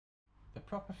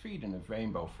proper feeding of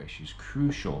rainbow fish is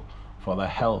crucial for their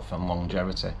health and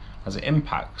longevity, as it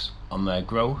impacts on their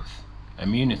growth,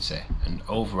 immunity and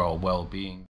overall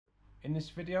well-being. In this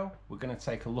video we're going to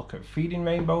take a look at feeding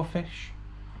rainbow fish,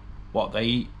 what they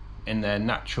eat in their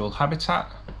natural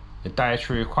habitat, the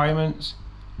dietary requirements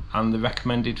and the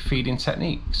recommended feeding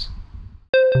techniques.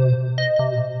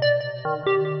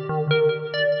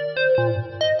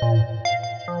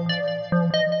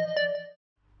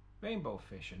 Rainbow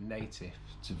fish are native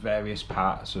to various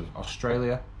parts of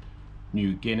Australia,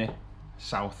 New Guinea,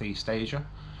 Southeast Asia.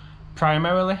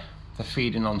 Primarily, they're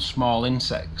feeding on small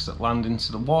insects that land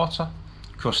into the water,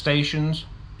 crustaceans,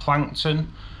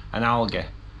 plankton and algae.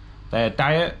 Their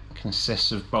diet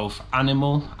consists of both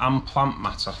animal and plant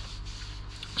matter,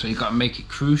 so you've got to make it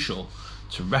crucial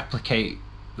to replicate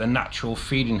their natural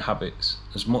feeding habits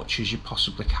as much as you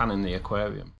possibly can in the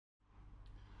aquarium.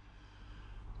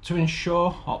 To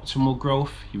ensure optimal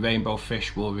growth, your rainbow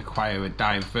fish will require a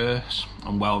diverse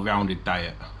and well-rounded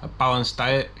diet. A balanced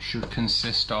diet should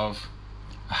consist of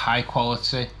a high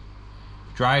quality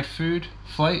dried food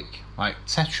flake like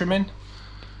tetramin.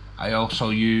 I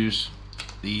also use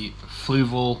the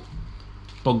fluval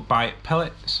bug bite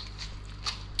pellets.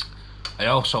 I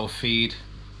also feed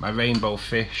my rainbow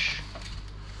fish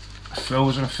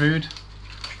frozen food.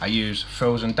 I use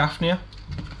frozen daphnia,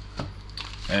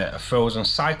 a frozen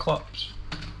cyclops,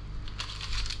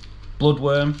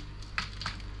 bloodworm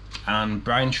and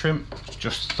brine shrimp.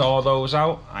 Just thaw those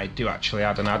out. I do actually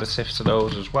add an additive to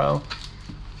those as well.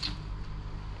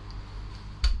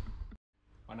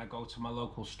 When I go to my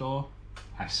local store,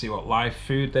 I see what live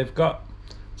food they've got.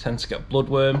 I tend to get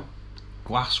bloodworm,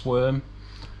 glassworm,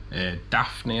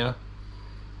 daphnia,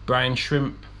 brine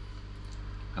shrimp,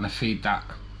 and I feed that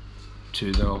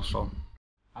to them also.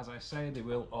 As I say, they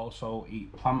will also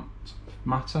eat plant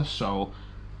matter, so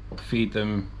feed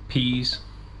them peas,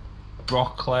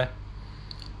 broccoli,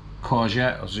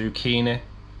 courgette or zucchini,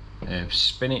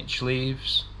 spinach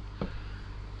leaves.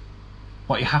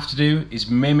 What you have to do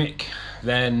is mimic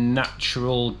their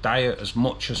natural diet as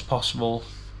much as possible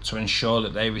to ensure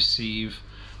that they receive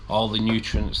all the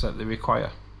nutrients that they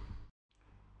require.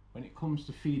 When it comes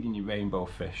to feeding your rainbow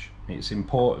fish, it's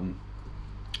important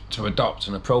to adopt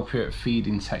an appropriate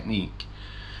feeding technique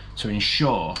to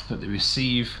ensure that they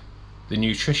receive the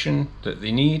nutrition that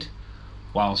they need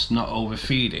whilst not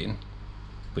overfeeding,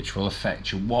 which will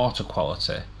affect your water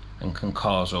quality and can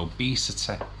cause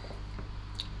obesity.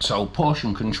 So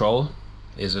portion control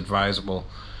is advisable.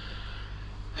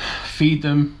 Feed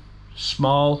them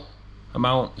small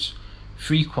amounts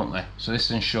frequently, so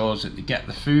this ensures that they get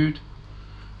the food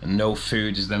and no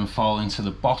food is then falling to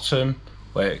the bottom,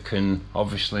 where it can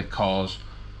obviously cause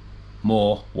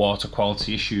more water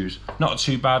quality issues. Not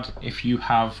too bad if you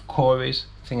have cories,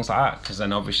 things like that, because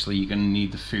then obviously you're going to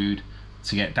need the food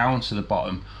to get down to the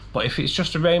bottom. But if it's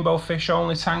just a rainbow fish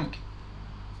only tank,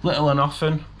 little and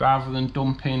often, rather than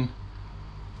dumping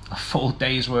a full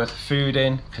day's worth of food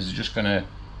in, because they're just gonna,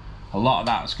 a lot of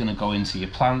that's going to go into your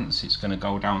plants, it's going to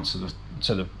go down to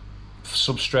the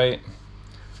substrate,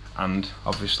 and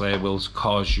obviously it will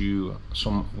cause you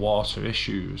some water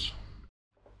issues.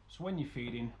 So when you're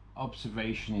feeding,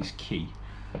 observation is key.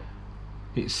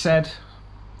 It's said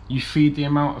you feed the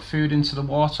amount of food into the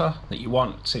water that you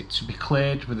want it to be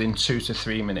cleared within 2 to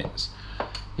 3 minutes.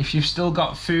 If you've still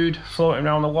got food floating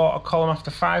around the water column after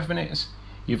 5 minutes,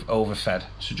 you've overfed.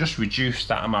 So just reduce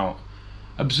that amount.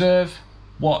 Observe,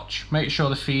 watch, make sure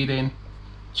they're feeding.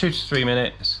 2 to 3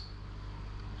 minutes.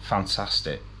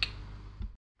 Fantastic.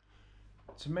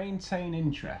 To maintain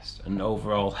interest and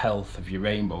overall health of your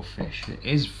rainbow fish, it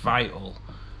is vital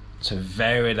to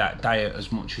vary that diet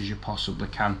as much as you possibly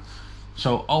can.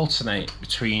 So alternate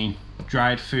between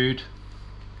dried food,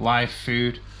 live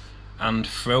food and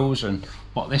frozen.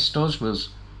 What this does was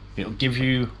it'll give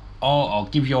you all, or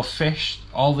give your fish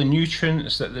all the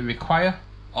nutrients that they require.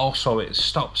 Also it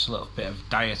stops a little bit of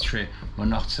dietary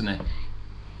monotony.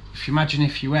 If you imagine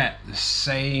if you ate the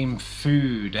same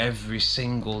food every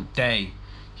single day,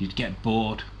 you'd get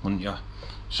bored, wouldn't you?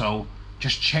 So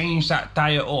just change that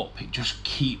diet up. It just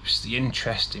keeps the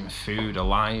interest in food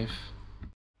alive.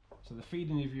 So the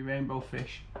feeding of your rainbow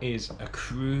fish is a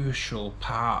crucial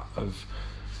part of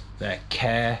their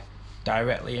care,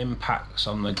 directly impacts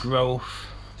on their growth,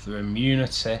 their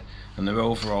immunity and their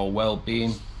overall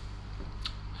well-being.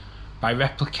 By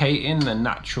replicating the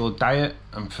natural diet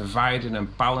and providing a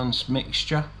balanced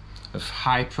mixture of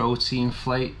high protein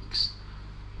flakes,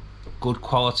 good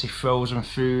quality frozen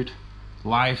food,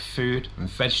 live food and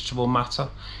vegetable matter,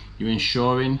 you're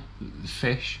ensuring that the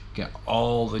fish get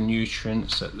all the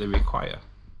nutrients that they require.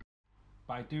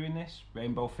 By doing this,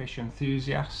 rainbowfish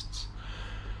enthusiasts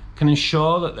can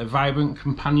ensure that their vibrant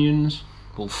companions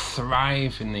will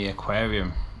thrive in the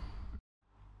aquarium.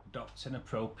 Adopting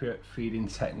appropriate feeding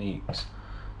techniques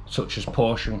such as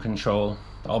portion control,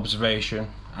 observation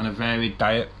and a varied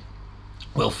diet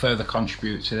will further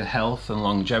contribute to the health and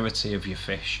longevity of your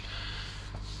fish.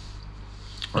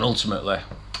 And ultimately,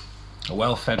 a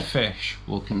well-fed fish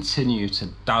will continue to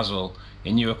dazzle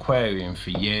in your aquarium for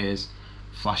years,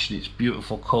 flashing its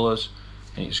beautiful colours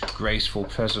and its graceful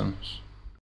presence.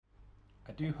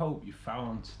 I do hope you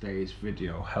found today's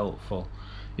video helpful.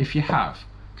 If you have,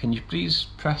 can you please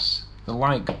press the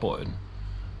like button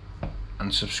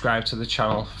and subscribe to the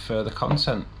channel for further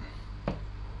content.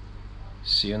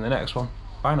 See you in the next one.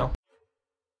 Bye now.